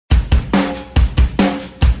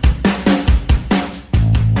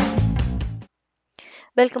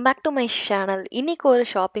Welcome back to my channel. இன்னைக்கு ஒரு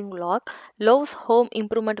shopping vlog. Loves home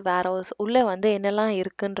improvement warehouse உள்ள வந்து என்னெல்லாம்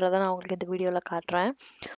இருக்குன்றத நான் உங்களுக்கு இந்த வீடியோல காட்டுறேன்.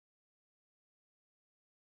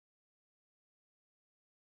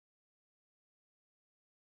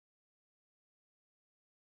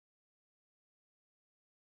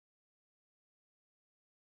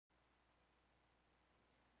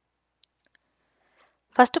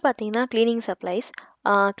 ஃபர்ஸ்ட் பார்த்தீங்கன்னா கிளீனிங் சப்ளைஸ்.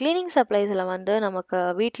 கிளீனிங் சப்ளைஸில் வந்து நமக்கு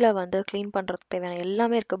வீட்டில் வந்து க்ளீன் பண்ணுறதுக்கு தேவையான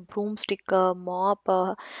எல்லாமே இருக்குது. Broom stick, mop,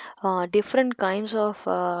 different kinds of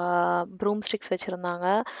broom sticks வச்சுருந்தாங்க.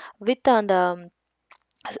 வித் அந்த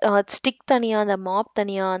ஸ்டிக் தனியா, அந்த மாப்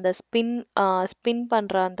தனியா, அந்த ஸ்பின்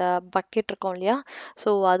பண்ற அந்த பக்கெட் இருக்கும் இல்லையா? ஸோ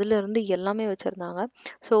அதுலருந்து எல்லாமே வச்சிருந்தாங்க.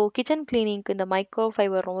 ஸோ கிச்சன் கிளீனிங்க்கு இந்த மைக்ரோ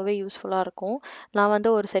ஃபைபர் ரொம்பவே யூஸ்ஃபுல்லா இருக்கும். நான்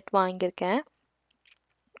வந்து ஒரு செட் வாங்கியிருக்கேன்.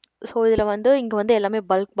 ஸோ இதில வந்து இங்க வந்து எல்லாமே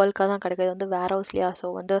பல்க்கா தான் கிடைக்கும். இது வந்து வேர் ஹவுஸ்லயா, ஸோ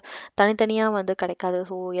வந்து தனித்தனியா வந்து கிடைக்காது.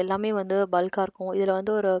 ஸோ எல்லாமே வந்து பல்க்கா இருக்கும். இதில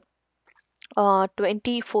வந்து ஒரு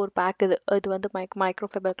 24 பேக் இது. இது வந்து மைக்ரோ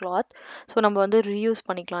ஃபைபர் கிளாத். ஸோ நம்ம வந்து ரீயூஸ்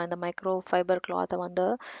பண்ணிக்கலாம் இந்த மைக்ரோ ஃபைபர் கிளாத்தை வந்து.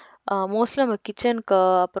 மோஸ்ட்லி நம்ம கிச்சனுக்கு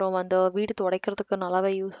அப்புறம் வந்து வீடு துடைக்கிறதுக்கு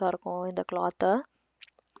நல்லாவே யூஸாக இருக்கும் இந்த கிளாத்தை.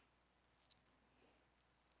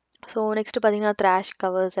 ஸோ நெக்ஸ்ட் பார்த்தீங்கன்னா த்ராஷ்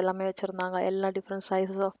கவர்ஸ் எல்லாமே வச்சுருந்தாங்க. எல்லா different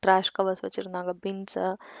sizes of thrash covers வச்சுருந்தாங்க. பின்ஸு,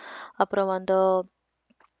 அப்புறம் வந்து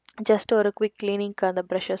ஜஸ்ட் ஒரு குவிக் கிளீனிங்க்கு அந்த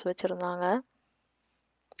ப்ரஷஸ் வச்சுருந்தாங்க.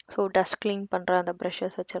 ஸோ டஸ்ட் க்ளீன் பண்ணுற அந்த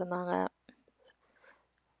ப்ரஷஸ் வச்சுருந்தாங்க.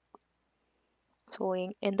 ஸோ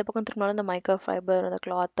எந்த பக்கம் திரும்பினாலும் இந்த மைக்ரோ ஃபைபர் அந்த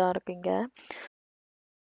கிளாத் தான் இருக்குங்க.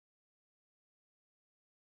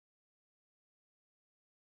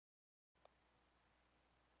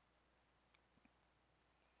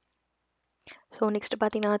 ஸோ நெக்ஸ்ட்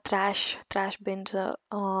பார்த்தீங்கன்னா த்ராஷ் பின்ஸு,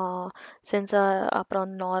 சென்சார்,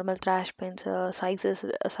 அப்புறம் நார்மல் த்ராஷ் பின்ஸு,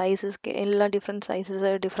 சைஸஸ்க்கு எல்லாம் டிஃப்ரெண்ட்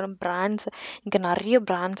சைஸஸு, டிஃப்ரெண்ட் பிராண்ட்ஸ். இங்கே நிறைய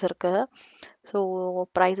பிராண்ட்ஸ் இருக்குது. ஸோ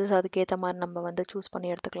ப்ரைஸஸ் அதுக்கேற்ற மாதிரி நம்ம வந்து சூஸ் பண்ணி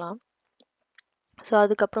எடுத்துக்கலாம். ஸோ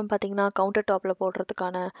அதுக்கப்புறம் பார்த்தீங்கன்னா கவுண்டர் டாப்பில்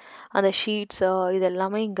போடுறதுக்கான அந்த ஷீட்ஸு இது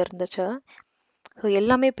எல்லாமே இங்கே இருந்துச்சு. ஸோ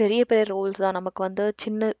எல்லாமே பெரிய பெரிய ரோல்ஸ் தான். நமக்கு வந்து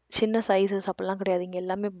சின்ன சின்ன சைஸஸ் அப்படிலாம் கிடையாது. இங்கே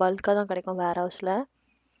எல்லாமே பல்காக தான் கிடைக்கும் வேர் ஹவுஸில்.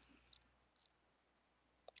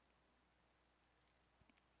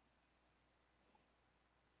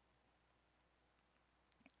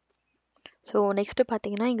 ஸோ நெக்ஸ்ட்டு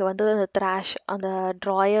பார்த்தீங்கன்னா, இங்க வந்து அந்த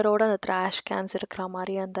ட்ராயரோட அந்த த்ராஷ் கேன்ஸ் இருக்கிற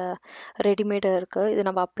மாரி அந்த ரெடிமேடு இருக்கு. இது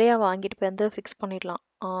நம்ம அப்படியே வாங்கிட்டு போய் வந்து ஃபிக்ஸ் பண்ணிடலாம்.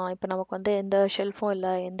 இப்போ நமக்கு வந்து எந்த ஷெல்ஃபும் இல்ல,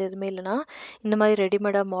 எந்த இதுவுமே இல்லன்னா, இந்த மாரி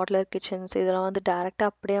ரெடிமேடா மாடுலர் கிச்சன்ஸ் இதெல்லாம் வந்து டைரக்ட்டா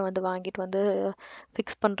அப்படியே வந்து வாங்கிட்டு வந்து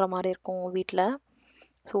ஃபிக்ஸ் பண்ற மாரி இருக்கும் வீட்ல.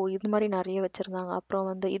 ஸோ இது மாரி நெறைய வச்சிருந்தாங்க. அப்புறம்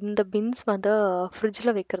வந்து இந்த பின்ஸ் வந்து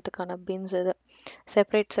ஃப்ரிட்ஜில வைக்கிறதுக்கான பின்ஸ் இது.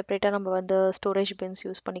 செப்பரேட்டா நம்ம வந்து ஸ்டோரேஜ் பின்ஸ்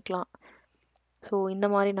யூஸ் பண்ணிக்கலாம். ஸோ இந்த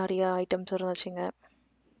மாரி நெறைய ஐட்டம்ஸ் இருந்துச்சுங்க.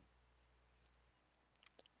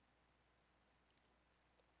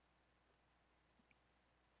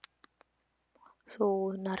 ஸோ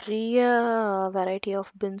நெறைய வெரைட்டி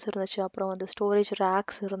ஆஃப் பின்ஸ் இருந்துச்சு. அப்புறம் வந்து ஸ்டோரேஜ்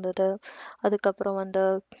ரேக்ஸ் இருந்தது. அதுக்கப்புறம் வந்து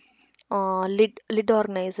லிட்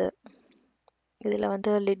ஆர்கனைசர். இதில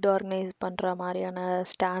வந்து லிட் ஆர்கனைஸ் பண்ற மாரியான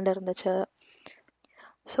ஸ்டாண்ட் இருந்துச்சு.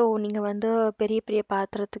 ஸோ நீங்க வந்து பெரிய பெரிய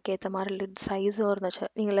பாத்திரத்துக்கு ஏத்த மாரி லிட் சைஸும் இருந்துச்சு.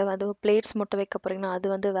 நீங்கள வந்து பிளேட்ஸ் மட்டும் வைக்க போறீங்கன்னா, அது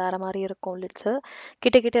வந்து வேற மாரி இருக்கும் லிட்ஸு.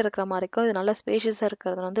 கிட்ட கிட்ட இருக்கிற மாரி இருக்கும். இது நல்லா ஸ்பேஷியஸா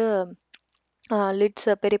இருக்கிறது வந்து லிட்ஸ்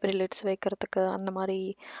பெரிய பெரிய லிட்ஸ் வைக்கிறதுக்கு அந்த மாரி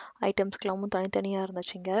ஐட்டம்ஸ்க்கெல்லாமும் தனித்தனியா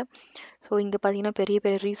இருந்துச்சுங்க. ஸோ இங்க பார்த்தீங்கன்னா, பெரிய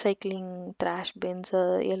பெரிய ரீசைக்ளிங் த்ராஷ் பின்ஸு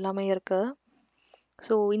எல்லாமே இருக்கு.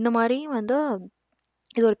 ஸோ இந்த மாரி வந்து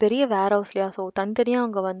இது ஒரு பெரிய வேர் ஹவுஸ்லயா, ஸோ தனித்தனியா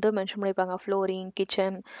அவங்க வந்து மென்ஷன் பண்ணியிருப்பாங்க. ஃப்ளோரிங்,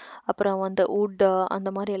 கிச்சன், அப்புறம் வந்து வுட் அந்த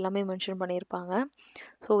மாரி எல்லாமே மென்ஷன் பண்ணியிருப்பாங்க.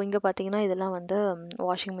 ஸோ இங்க பார்த்தீங்கன்னா, இதெல்லாம் வந்து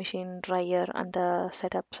வாஷிங் மிஷின், ட்ரையர் அந்த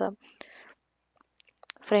setups,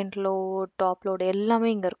 front load, top load எல்லாமே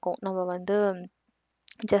இங்க இருக்கும். நம்ம வந்து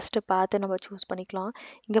ஜஸ்ட் பார்த்து நம்ம சூஸ் பண்ணிக்கலாம்.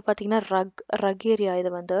 இங்க பார்த்தீங்கன்னா, ரக் ஏரியா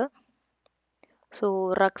இது வந்து. ஸோ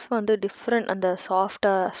ரக்ஸ் வந்து டிஃப்ரெண்ட் அந்த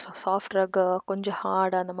சாஃப்ட் ரக், கொஞ்சம்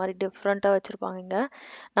ஹார்ட் அந்த மாரி டிஃப்ரெண்ட்டா வச்சிருப்பாங்க இங்க.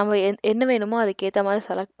 நம்ம என்ன வேணுமோ அதுக்கேத்த மாரி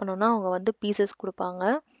செலக்ட் பண்ணோம்னா, அவங்க வந்து பீசஸ் குடுப்பாங்க.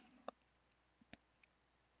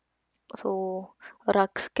 ஸோ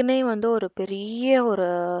ரக்ஸ்க்குன்னே வந்து ஒரு பெரிய ஒரு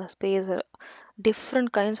ஸ்பேஸ்.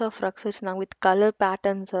 டிஃப்ரெண்ட் கைண்ட்ஸ் ஆஃப் ரக்ஸ் வச்சிருந்தாங்க. With colour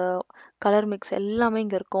patterns, colour mix எல்லாமே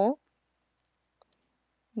இங்க இருக்கும்.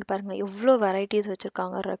 இங்க பாருங்க எவ்ளோ வெரைட்டீஸ்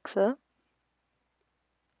வச்சிருக்காங்க ரக்ஸு.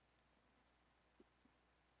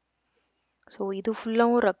 ஸோ இது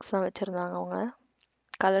ஃபுல்லாவும் ரக்ஸ் தான் வச்சிருந்தாங்க அவங்க.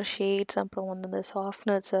 கலர் ஷேட்ஸ், அப்புறம் வந்து இந்த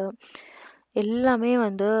சாஃப்ட்னஸ்ஸு எல்லாமே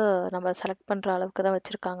வந்து நம்ம செலக்ட் பண்ற அளவுக்கு தான்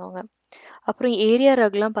வச்சிருக்காங்க அவங்க. அப்புறம் ஏரியா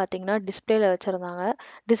ரக்லாம் பார்த்தீங்கன்னா, டிஸ்ப்ளேல வச்சிருந்தாங்க.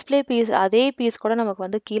 டிஸ்ப்ளே பீஸ் அதே பீஸ் கூட நமக்கு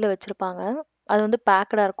வந்து கீழ வச்சிருப்பாங்க. அது வந்து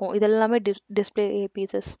பேக்டா இருக்கும். இது எல்லாமே டிஸ்ப்ளே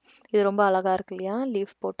பீசஸ். இது ரொம்ப அழகா இருக்கு இல்லையா?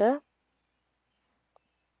 லீஃப் போட்டு.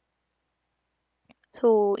 ஸோ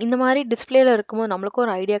இந்த மாதிரி டிஸ்பிளேல இருக்கும்போது நம்மளுக்கும்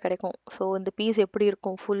ஒரு ஐடியா கிடைக்கும். ஸோ இந்த பீஸ் எப்படி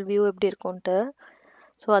இருக்கும், ஃபுல் வியூ எப்படி இருக்கும்ன்ட்டு.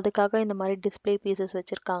 ஸோ அதுக்காக இந்த மாதிரி டிஸ்பிளே பீசஸ்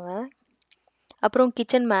வச்சுருக்காங்க. அப்புறம்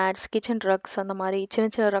கிச்சன் மேட்ஸ், கிச்சன் ரக்ஸ், அந்த மாதிரி சின்ன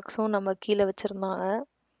சின்ன ரக்ஸும் நம்ம கீழே வச்சுருந்தாங்க.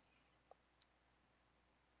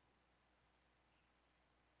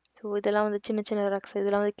 ஸோ இதெல்லாம் வந்து சின்ன சின்ன ரக்ஸ்.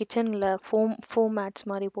 இதெல்லாம் வந்து கிச்சனில் ஃபோம் மேட்ஸ்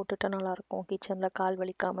மாதிரி போட்டுட்டா நல்லாயிருக்கும், கிச்சனில் கால்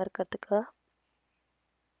வலிக்காமல் இருக்கிறதுக்கு.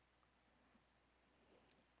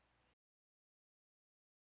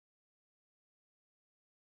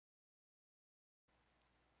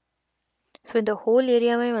 ஸோ இந்த ஹோல்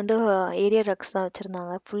ஏரியாவே வந்து ஏரியா ரக்ஸ் தான்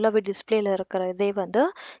வச்சுருந்தாங்க. ஃபுல்லாகவே டிஸ்பிளேல இருக்கிற இதே வந்து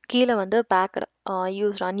கீழே வந்து பேக்கடு,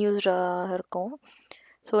 அன்யூஸ்டு இருக்கும்.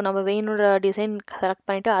 ஸோ நம்ம வேணுன்ற டிசைன் செலக்ட்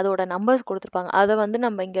பண்ணிவிட்டு அதோட நம்பர்ஸ் கொடுத்துருப்பாங்க. அதை வந்து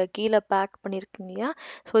நம்ம இங்கே கீழே பேக் பண்ணியிருக்கோம் இல்லையா,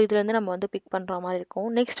 ஸோ இதுலேருந்து நம்ம வந்து பிக் பண்ணுற மாதிரி இருக்கும்.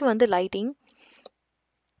 நெக்ஸ்ட் வந்து லைட்டிங்.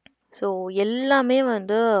 ஸோ எல்லாமே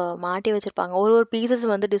வந்து மாட்டி வச்சுருப்பாங்க. ஒரு ஒரு பீசஸ்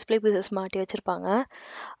வந்து டிஸ்பிளே பீசஸ் மாட்டி வச்சுருப்பாங்க.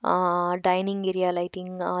 Dining area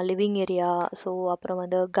lighting, living area, so அப்புறம்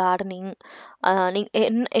வந்து கார்டனிங்,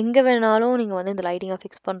 நீங்கள் எங்கே வேணாலும் நீங்கள் வந்து இந்த லைட்டிங்கை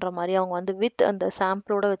ஃபிக்ஸ் பண்ணுற மாதிரி அவங்க வந்து வித் அந்த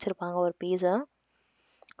சாம்பிளோட வச்சுருப்பாங்க ஒரு பீஸை.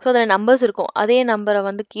 ஸோ அதில் நம்பர்ஸ் இருக்கும். அதே நம்பரை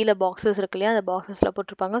வந்து கீழே பாக்ஸஸ் இருக்கு இல்லையா, அந்த பாக்ஸஸில்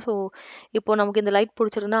போட்டிருப்பாங்க. ஸோ இப்போ நமக்கு இந்த லைட்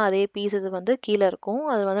பிடிச்சிருந்தா அதே பீசஸ் வந்து கீழே இருக்கும்.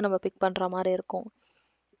 அது வந்து நம்ம பிக் பண்ணுற மாதிரி இருக்கும்.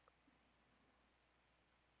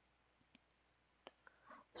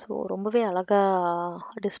 ஸோ ரொம்பவே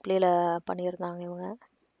அழகாக டிஸ்பிளேல பண்ணியிருந்தாங்க இவங்க.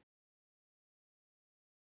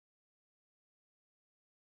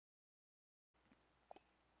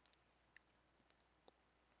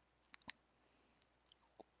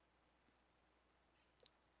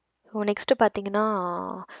 ஸோ நெக்ஸ்ட்டு பார்த்தீங்கன்னா,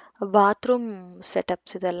 பாத்ரூம்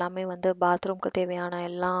செட்டப்ஸ். இது எல்லாமே வந்து பாத்ரூம்க்கு தேவையான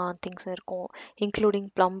எல்லா திங்ஸும் இருக்கும். இன்க்ளூடிங்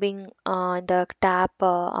ப்ளம்பிங், இந்த டேப்,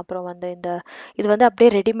 அப்புறம் வந்து இது வந்து அப்படியே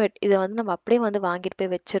ரெடிமேட். இதை வந்து நம்ம அப்படியே வந்து வாங்கிட்டு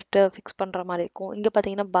போய் வச்சுட்டு ஃபிக்ஸ் பண்ணுற மாதிரி இருக்கும். இங்கே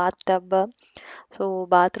பார்த்தீங்கன்னா பாத் டப்பு. ஸோ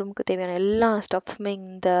பாத்ரூம்க்கு தேவையான எல்லா ஸ்டஃப்ஸுமே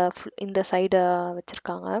இந்த சைடு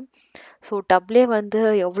வச்சுருக்காங்க. ஸோ டப்லேயே வந்து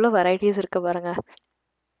எவ்வளோ வெரைட்டிஸ் இருக்குது பாருங்கள்.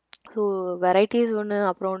 ஸோ வெரைட்டிஸ் ஒன்று,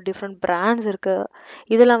 அப்புறம் டிஃப்ரெண்ட் பிராண்ட்ஸ் இருக்குது.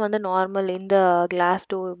 இதெல்லாம் வந்து நார்மல் இந்த கிளாஸ்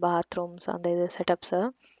டோர் பாத்ரூம்ஸ் அந்த இது செட்டப்ஸு.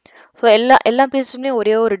 ஸோ எல்லா பீஸுமே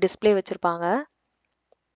ஒரே ஒரு டிஸ்பிளே வச்சுருப்பாங்க.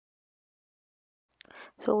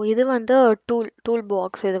 ஸோ இது வந்து டூல்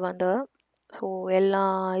பாக்ஸ். இது வந்து ஸோ எல்லா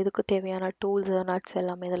இதுக்கு தேவையான டூல்ஸு, நட்ஸ்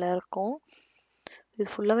எல்லாமே இதில் இருக்கும். இது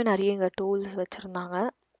ஃபுல்லாகவே நிறைய இங்கே டூல்ஸ் வச்சுருந்தாங்க.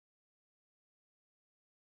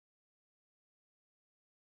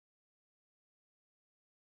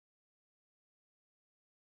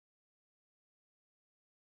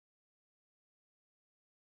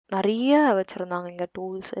 நிறைய வச்சுருந்தாங்க இங்கே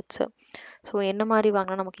டூல் செட்ஸு. ஸோ என்ன மாதிரி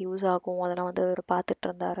வாங்கினா நமக்கு யூஸ் ஆகும் அதெல்லாம் வந்து அவர் பார்த்துட்டு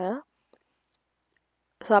இருந்தார்.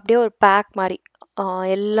 ஸோ அப்படியே ஒரு பேக் மாதிரி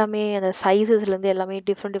எல்லாமே அந்த சைஸஸ்லேருந்து எல்லாமே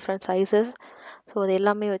டிஃப்ரெண்ட் டிஃப்ரெண்ட் சைஸஸ். ஸோ அது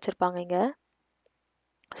எல்லாமே வச்சுருப்பாங்க இங்கே.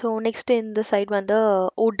 ஸோ நெக்ஸ்ட் இந்த சைடு வந்து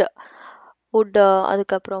வுட்டு,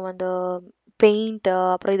 அதுக்கப்புறம் வந்து பெயிண்ட்டு,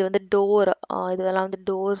 அப்புறம் இது வந்து டோர், இதெல்லாம் வந்து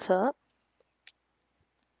டோர்ஸு.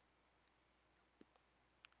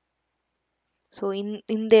 ஸோ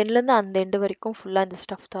இந்த எண்ட்லேருந்து அந்த எண்டு வரைக்கும் ஃபுல்லாக இந்த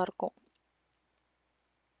ஸ்டஃப் தான் இருக்கும்.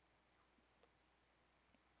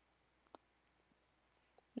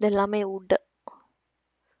 இது எல்லாமே வுட்டு.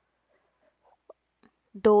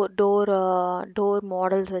 டோர்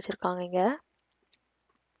மாடல்ஸ் வச்சுருக்காங்க இங்கே.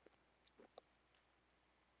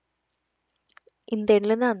 இந்த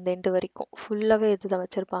எண்ட்லேருந்து அந்த எண்டு வரைக்கும் ஃபுல்லாகவே இதுதான்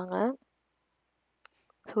வச்சுருப்பாங்க.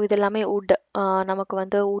 ஸோ இது எல்லாமே வுட். நமக்கு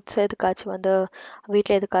வந்து வுட்ஸ் எதுக்காச்சும் வந்து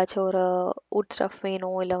வீட்டில் எதுக்காச்சும் ஒரு வுட் ஸ்டஃப்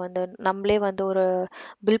வேணும், இல்லை வந்து நம்மளே வந்து ஒரு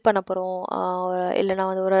பில் பண்ண போகிறோம், இல்லைனா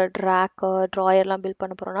வந்து ஒரு ட்ராயர்லாம் பில்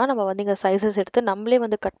பண்ண போகிறோம்னா நம்ம வந்து இங்கே சைஸஸ் எடுத்து நம்மளே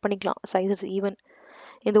வந்து கட் பண்ணிக்கலாம். சைஸஸ் ஈவன்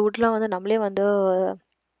இந்த வுட்லாம் வந்து நம்மளே வந்து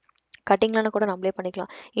கட்டிங்லாம் கூட நம்மளே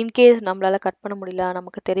பண்ணிக்கலாம். இன்கேஸ் நம்மளால் கட் பண்ண முடியல,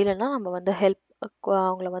 நமக்கு தெரியலன்னா நம்ம வந்து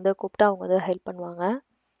அவங்கள வந்து கூப்பிட்டு அவங்க வந்து ஹெல்ப் பண்ணுவாங்க.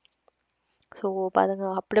 ஸோ பாருங்க,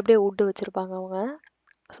 அப்படி அப்படியே வுட்டு வச்சுருப்பாங்க அவங்க.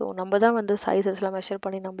 ஸோ நம்ம தான் வந்து சைஸஸ்லாம் மெஷர்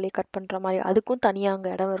பண்ணி நம்மளே கட் பண்ணுற மாதிரி, அதுக்கும் தனியாக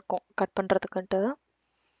அங்கே இடம் இருக்கும் கட் பண்ணுறதுக்குன்ட்டு.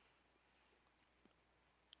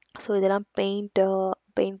 ஸோ இதெல்லாம் பெயிண்ட்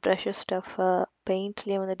ப்ரஷஸ் ஸ்டஃப்பு,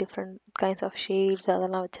 பெயிண்ட்ஸ்லேயே வந்து டிஃப்ரெண்ட் கைண்ட்ஸ் ஆஃப் ஷேட்ஸ்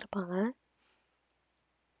அதெல்லாம் வச்சுருப்பாங்க.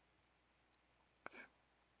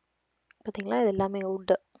 பார்த்தீங்களா, இது எல்லாமே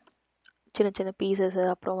வுட்டு சின்ன சின்ன பீசஸ்ஸு.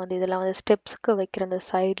 அப்புறம் வந்து இதெல்லாம் வந்து ஸ்டெப்ஸுக்கு வைக்கிற அந்த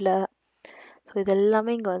சைடில். ஸோ இது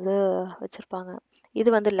எல்லாமே இங்கே வந்து வச்சுருப்பாங்க. இது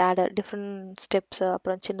வந்து லேடர், டிஃப்ரெண்ட் ஸ்டெப்ஸு,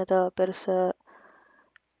 அப்புறம் சின்னது பெருசு.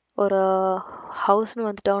 ஒரு ஹவுஸ்னு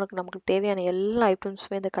வந்துட்டு அவனுக்கு நமக்கு தேவையான எல்லா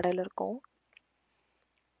ஐட்டம்ஸுமே இந்த கடையில் இருக்கும்.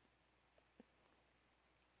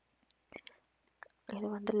 இது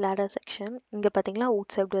வந்து லேடர் செக்ஷன். இங்கே பார்த்தீங்களா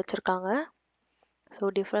வுட்ஸ் எப்படி வச்சுருக்காங்க. ஸோ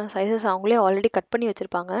டிஃப்ரெண்ட் சைஸஸ் அவங்களே ஆல்ரெடி கட் பண்ணி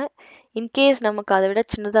வச்சுருப்பாங்க. இன்கேஸ் நமக்கு அதை விட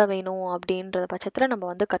சின்னதாக வேணும் அப்படின்ற பட்சத்தில் நம்ம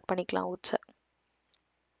வந்து கட் பண்ணிக்கலாம் வுட்ஸை.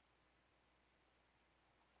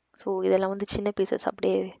 ஸோ இதெல்லாம் வந்து சின்ன பீசஸ்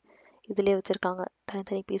அப்படியே இதிலே வச்சுருக்காங்க,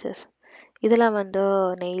 தனித்தனி பீசஸ். இதெல்லாம் வந்து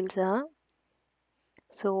நெயில்ஸா.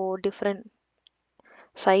 So different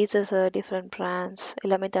sizes, different brands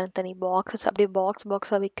எல்லாமே தனித்தனி பாக்ஸஸ், அப்படியே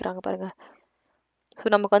பாக்ஸாக விற்கிறாங்க பாருங்கள். ஸோ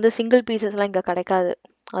நமக்கு வந்து சிங்கிள் பீசஸ்லாம் இங்கே கிடைக்காது.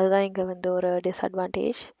 அதுதான் இங்கே வந்து ஒரு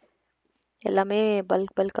டிஸ்அட்வான்டேஜ். எல்லாமே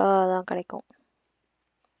பல்காக தான் கிடைக்கும்.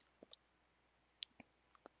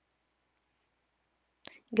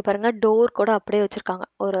 இங்கே பாருங்கள், டோர் கூட அப்படியே வச்சுருக்காங்க.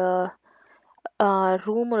 ஒரு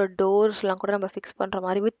ரூமோட டோர்ஸ்லாம் கூட நம்ம ஃபிக்ஸ் பண்ணுற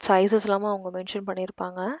மாதிரி வித் சைஸஸ் எல்லாமே அவங்க மென்ஷன்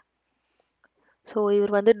பண்ணியிருப்பாங்க. ஸோ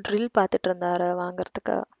இவர் வந்து ட்ரில் பார்த்துட்டு இருந்தாரு,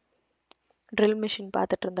 வாங்குறதுக்கு ட்ரில் மிஷின்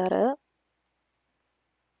பார்த்துட்டு இருந்தாரு.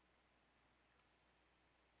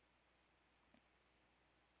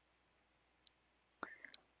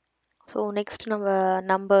 ஸோ நெக்ஸ்ட் நம்ம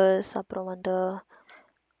நம்பர்ஸ், அப்புறம் வந்து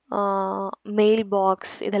மெயில்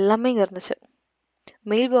பாக்ஸ், இதெல்லாமே இங்கே இருந்துச்சு.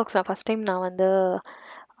 மெயில் பாக்ஸ் நான் ஃபஸ்ட் டைம் நான் வந்து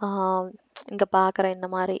இங்கே பார்க்குறேன். இந்த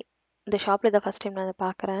மாதிரி இந்த ஷாப்பில் இதை ஃபஸ்ட் டைம் நான் இதை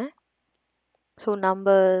பார்க்குறேன். ஸோ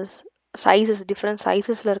நம்பர்ஸ், சைஸஸ், டிஃப்ரெண்ட்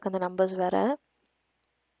சைஸஸில் இருக்க அந்த நம்பர்ஸ் வேறு.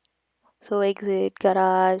 ஸோ எக்ஸிட்,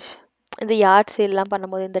 கராஜ், இந்த யார்ட் சேல்லாம்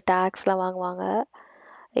பண்ணும்போது இந்த டேக்ஸ்லாம் வாங்குவாங்க.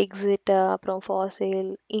 எக்ஸிட், அப்புறம் ஃபார்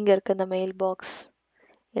சேல். இங்கே இருக்க இந்த மெயில் பாக்ஸ்,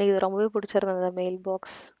 எனக்கு இது ரொம்பவே பிடிச்சிருந்தது. அந்த மெயில்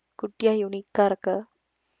பாக்ஸ் குட்டியாக யூனிக்காக இருக்கு.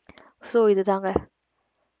 ஸோ இதுதாங்க